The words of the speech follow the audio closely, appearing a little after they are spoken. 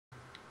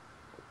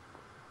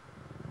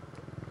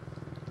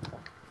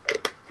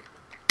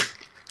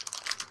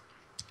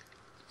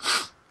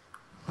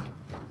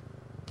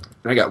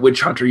And I got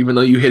Witch Hunter, even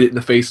though you hit it in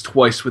the face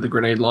twice with a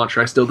grenade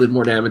launcher, I still did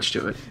more damage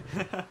to it.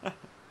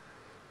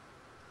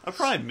 I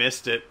probably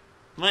missed it.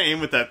 My aim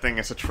with that thing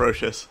is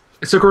atrocious.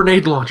 It's a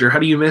grenade launcher. How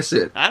do you miss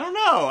it? I don't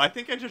know. I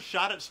think I just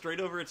shot it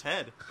straight over its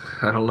head.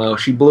 I don't know.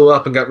 She blew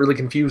up and got really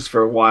confused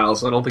for a while,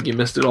 so I don't think you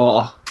missed it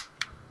all.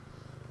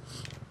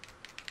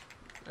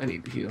 I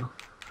need to heal.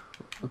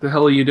 What the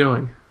hell are you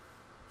doing?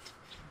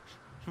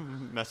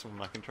 Messing with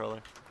my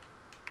controller.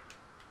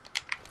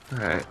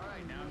 Alright.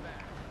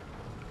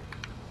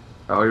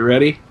 Are we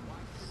ready?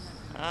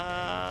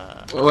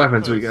 What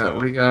weapons we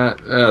got? We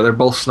got... they're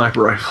both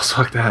sniper rifles.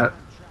 Fuck that.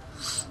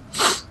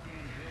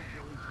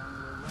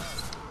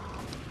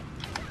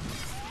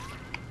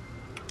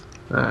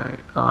 Alright,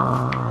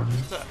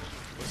 What's up?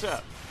 What's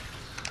up?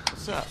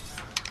 What's up?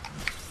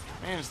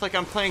 Man, it's like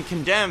I'm playing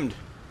Condemned.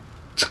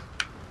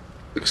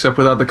 Except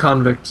without the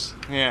convicts.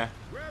 Yeah.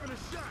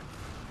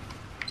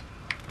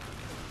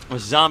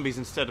 With zombies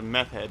instead of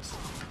meth heads.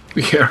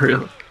 Yeah,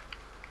 really.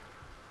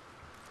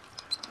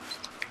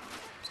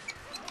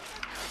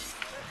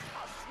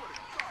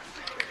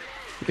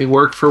 They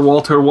work for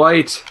Walter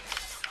White.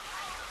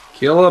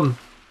 Kill him.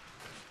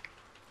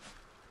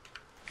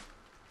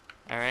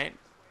 Alright.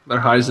 They're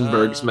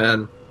Heisenberg's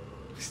men.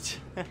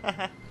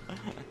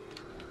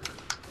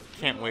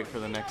 Can't wait for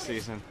the next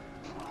season.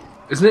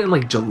 Isn't it in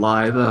like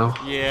July though?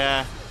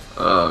 Yeah.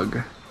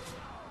 Ugh.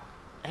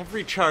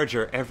 Every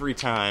Charger, every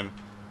time.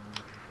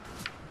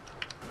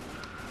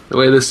 The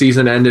way the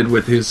season ended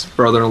with his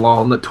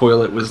brother-in-law in the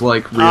toilet was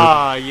like real.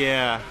 Ah,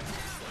 yeah.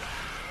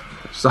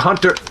 It's a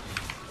Hunter.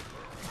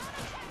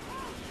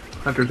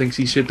 Hunter thinks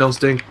he shit don't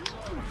stink.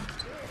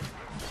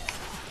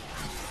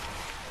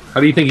 How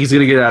do you think he's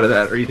gonna get out of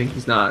that, or you think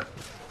he's not?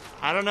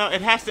 I don't know.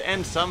 It has to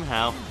end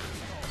somehow.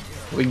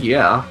 Well,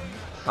 yeah.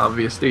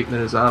 Obvious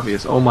statement is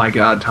obvious. Oh my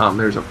god, Tom,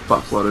 there's a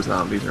fuckload of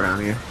zombies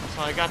around here. That's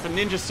why I got the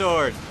ninja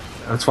sword.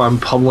 That's why I'm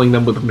pummeling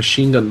them with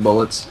machine gun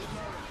bullets.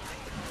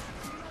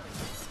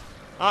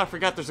 Oh, I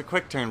forgot there's a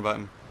quick turn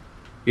button.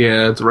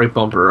 Yeah, it's right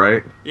bumper,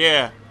 right?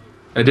 Yeah.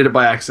 I did it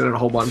by accident a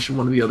whole bunch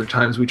one of the other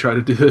times we tried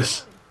to do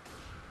this.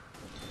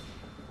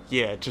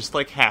 Yeah, just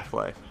like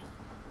Half-Life.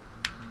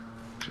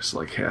 Just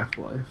like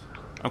Half-Life.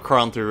 I'm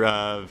crawling through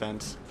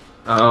vents.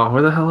 Oh,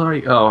 where the hell are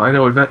you? Oh, I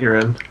know what vent you're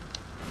in.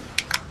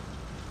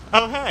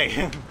 Oh,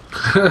 hey!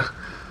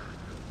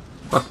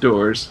 Fuck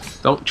doors.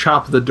 Don't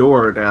chop the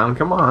door down,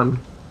 come on.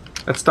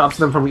 That stops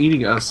them from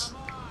eating us.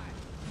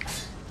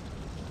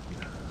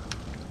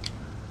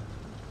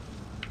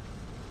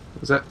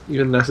 Was that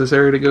even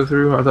necessary to go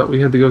through? I thought we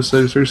had to go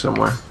through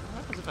somewhere.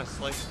 What happens if I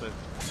slice the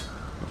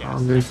gas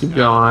I'm gonna tank? keep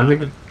going. I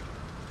think.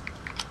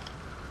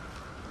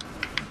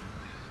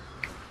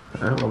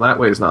 Well, that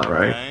way's not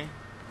right. Okay.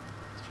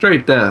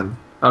 Straight then.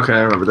 Okay,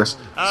 I remember this.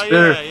 Oh,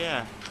 Spitter. yeah,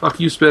 yeah. Fuck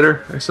you,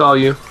 Spitter. I saw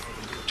you.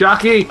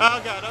 Jockey!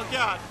 Oh, God, oh,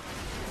 God!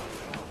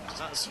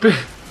 Spit!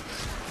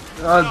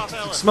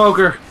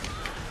 Smoker!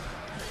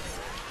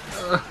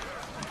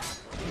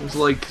 There's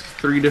like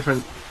 3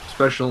 different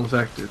special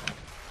infected.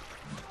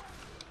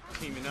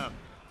 Teaming up.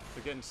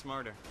 They're getting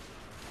smarter.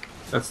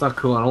 That's not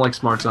cool. I don't like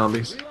smart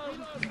zombies.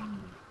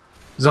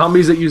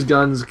 Zombies that use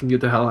guns can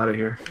get the hell out of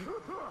here.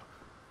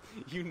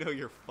 You know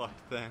you're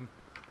fucked then.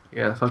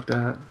 Yeah, fuck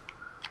that.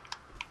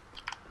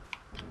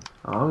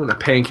 Oh, I'm gonna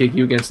pancake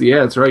you against the... Yeah,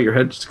 that's right. Your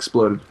head just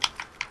exploded.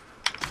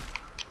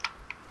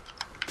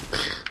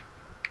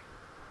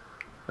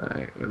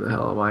 Alright, where the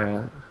hell am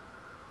I at?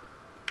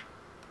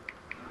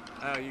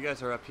 Oh, you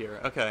guys are up here.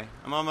 Okay,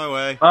 I'm on my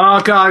way.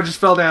 Oh god, I just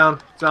fell down.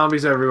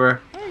 Zombies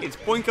everywhere. Hey, it's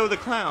Boinko the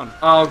Clown.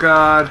 Oh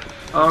god.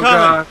 Oh Coming.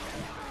 god.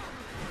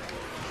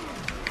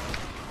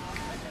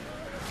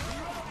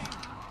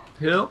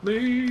 Help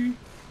me.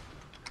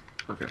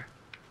 Okay.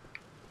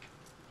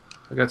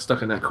 I got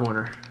stuck in that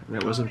corner, and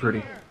it wasn't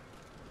pretty.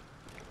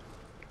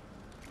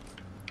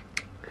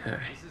 Okay.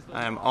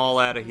 I am all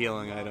out of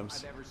healing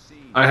items.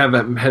 I have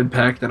that head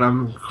pack that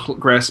I'm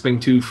grasping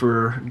to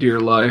for dear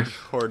life.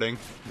 Hoarding.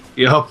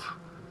 Yup.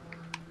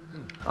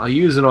 I'll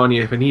use it on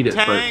you if I need it,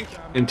 Tank!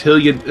 but until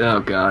you... Oh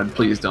god,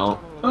 please don't.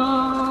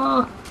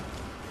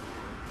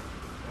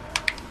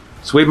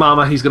 Sweet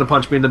mama, he's gonna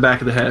punch me in the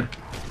back of the head.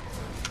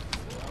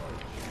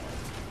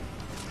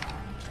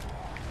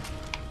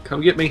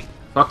 Come get me.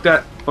 Fuck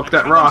that. Fuck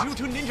that rock. You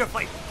to ninja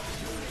fight.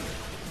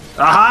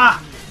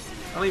 Aha!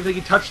 I don't even think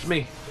he touched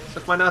me.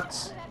 Suck my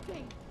nuts.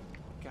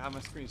 God, my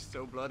screen's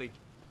so bloody.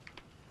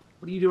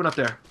 What are you doing up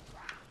there?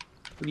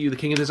 What are you, the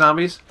king of the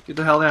zombies? Get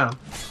the hell down.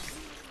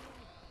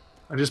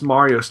 I just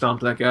Mario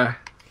stomped that guy.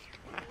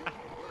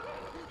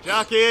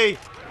 Jockey!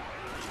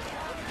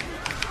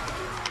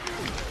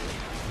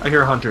 I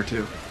hear Hunter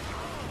too.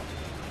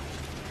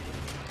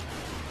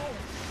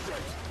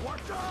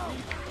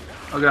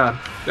 Oh god,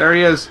 there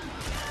he is.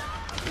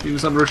 He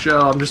was under a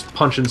shell. I'm just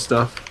punching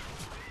stuff.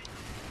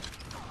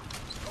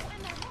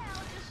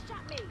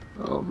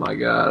 Oh my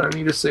god, I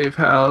need a safe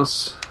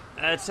house.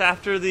 It's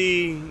after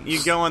you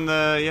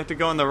have to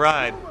go on the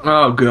ride.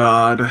 Oh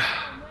god.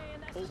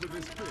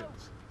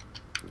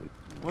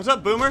 What's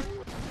up, Boomer?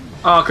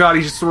 Oh god,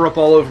 he just threw up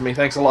all over me.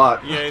 Thanks a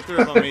lot. Yeah, he threw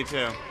up on me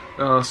too.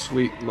 Oh,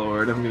 sweet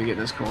lord. I'm gonna get in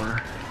this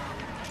corner.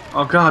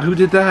 Oh god, who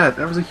did that?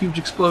 That was a huge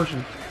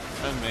explosion.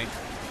 That's me.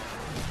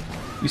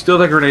 You still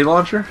have that grenade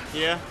launcher?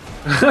 Yeah.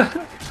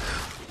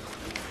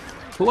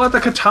 Pull out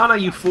the katana,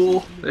 you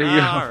fool. There you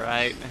go.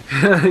 Alright.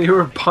 You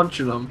were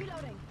punching them.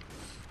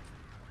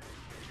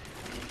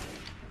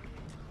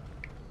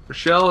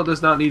 Rochelle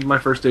does not need my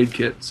first aid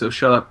kit, so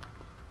shut up.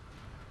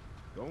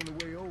 The only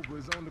way over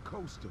is on the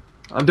coaster.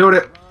 I'm doing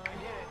it.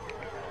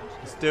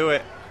 Let's do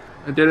it.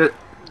 I did it.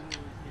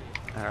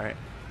 Alright.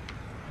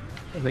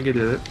 I think I did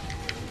it.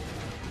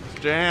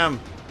 Jam.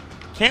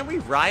 Can't we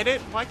ride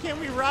it? Why can't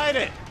we ride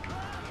it?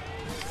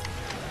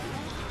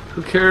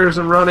 Who cares?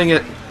 I'm running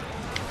it.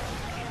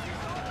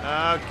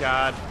 Oh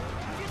god.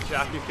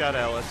 Jockey's got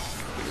Ellis.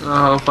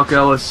 Oh, fuck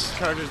Ellis.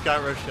 Charger's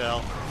got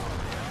Rochelle.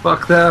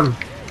 Fuck them.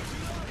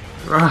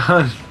 Run.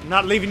 I'm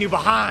not leaving you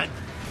behind.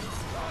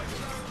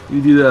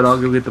 You do that, I'll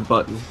go get the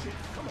button.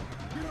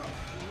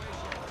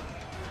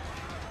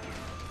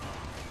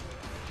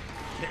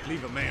 Can't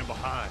leave a man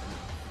behind.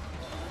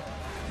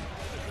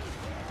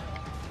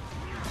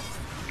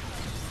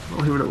 I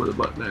don't even know where the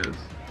button is.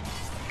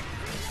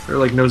 There are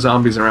like no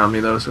zombies around me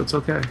though, so it's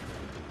okay.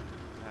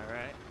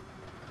 Alright.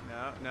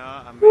 No,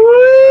 I'm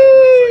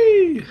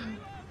making it.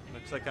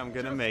 Looks like I'm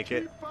gonna make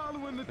it.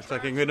 Looks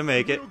like I'm gonna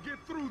make it.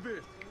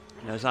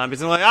 No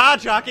zombies in the way. Ah,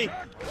 jockey!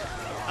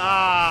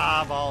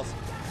 Ah, balls.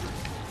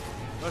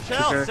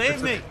 Rochelle, Okay,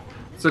 save me!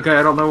 It's okay,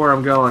 I don't know where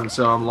I'm going,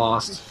 so I'm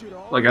lost.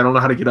 Like, I don't know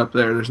how to get up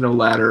there. There's no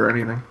ladder or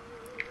anything.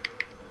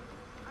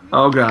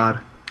 Oh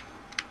god.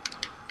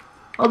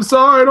 I'm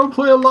sorry, I don't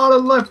play a lot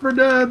of Left 4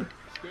 Dead.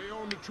 Stay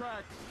on the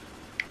track.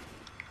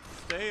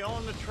 Stay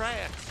on the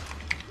tracks.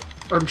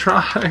 I'm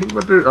trying,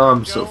 but oh,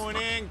 I'm Going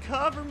in,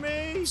 cover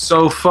me!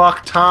 so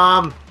fucked,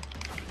 Tom.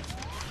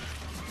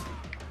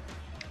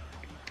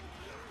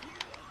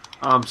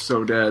 I'm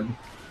so dead.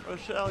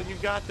 Rochelle, you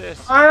got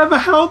this. I have a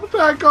health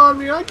pack on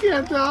me. I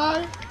can't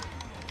die.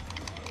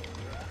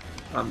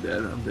 I'm dead.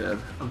 I'm dead.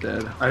 I'm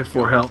dead. I have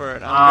 4 health. I'm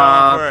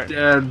going for it.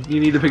 Dead. You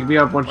need to pick me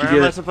up once Where you get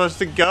am I it. supposed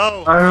to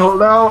go? I don't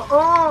know.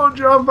 Oh,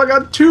 jump! I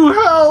got 2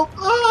 health.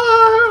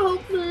 Oh,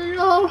 help me!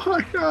 Oh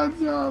my god,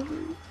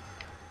 zombies!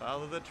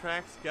 Follow the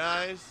tracks,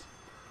 guys.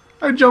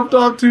 I jumped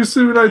off too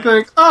soon. I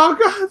think. Oh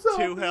god,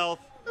 zombies. 2 health.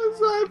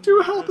 I have 2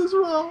 health as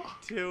well.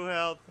 2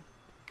 health.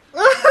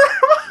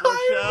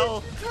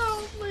 Rochelle!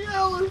 Help me,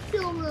 Alice,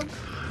 kill them.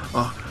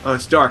 Oh,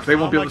 it's dark. They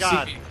won't be Oh able my to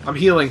God. see me. I'm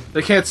healing.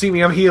 They can't see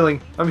me. I'm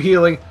healing. I'm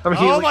healing. I'm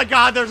healing. Oh my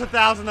god, there's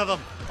 1,000 of them.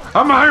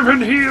 I'm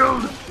even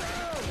healed.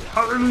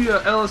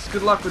 Hallelujah, Ellis.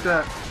 Good luck with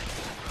that.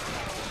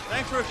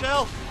 Thanks,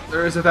 Rochelle.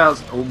 There is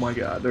 1,000. Oh my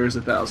God, there is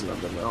 1,000 of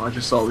them. Though I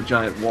just saw the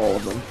giant wall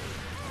of them.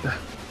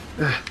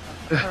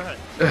 Alright,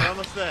 we're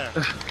almost there.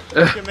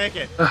 We can make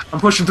it.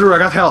 I'm pushing through. I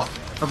got health.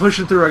 I'm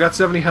pushing through. I got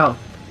 70 health.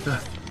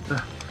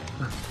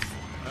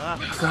 Ah,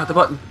 God, the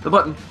button. The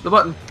button. The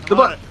button. The I'm on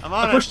button. it, I'm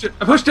on I it. pushed it.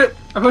 I pushed it.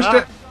 I pushed Ah.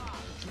 it.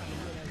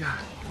 God.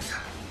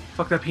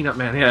 Fuck that peanut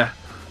man. Yeah.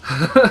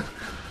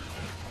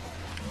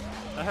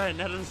 Alright,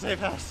 now to the safe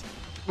house.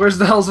 Where's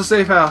the hell's the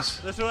safe house?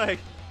 This way.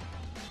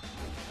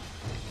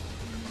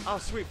 Oh,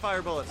 sweet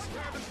fire bullets.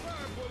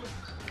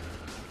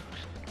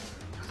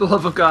 For the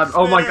love of God.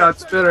 Oh my Spitter. God,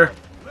 Spitter.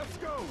 Let's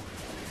go.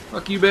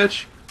 Fuck you,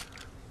 bitch.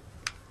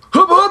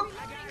 Hup, hup.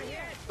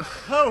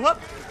 Oh, whoop.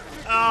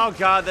 Oh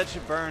god, that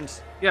shit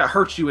burns. Yeah, it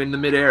hurts you in the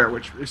midair,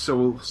 which is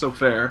so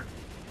fair.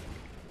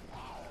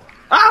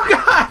 Oh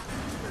God!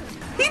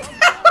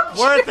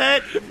 Worth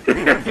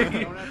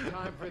it!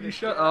 You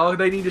shut. Oh,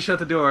 they need to shut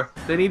the door.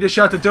 They need to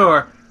shut the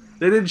door.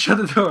 They didn't shut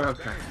the door.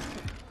 Okay.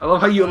 I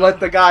love how you let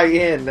the guy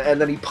in, and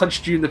then he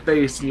punched you in the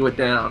face, and you went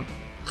down.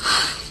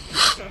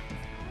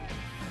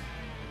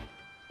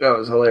 That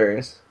was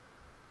hilarious.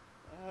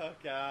 Oh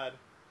god.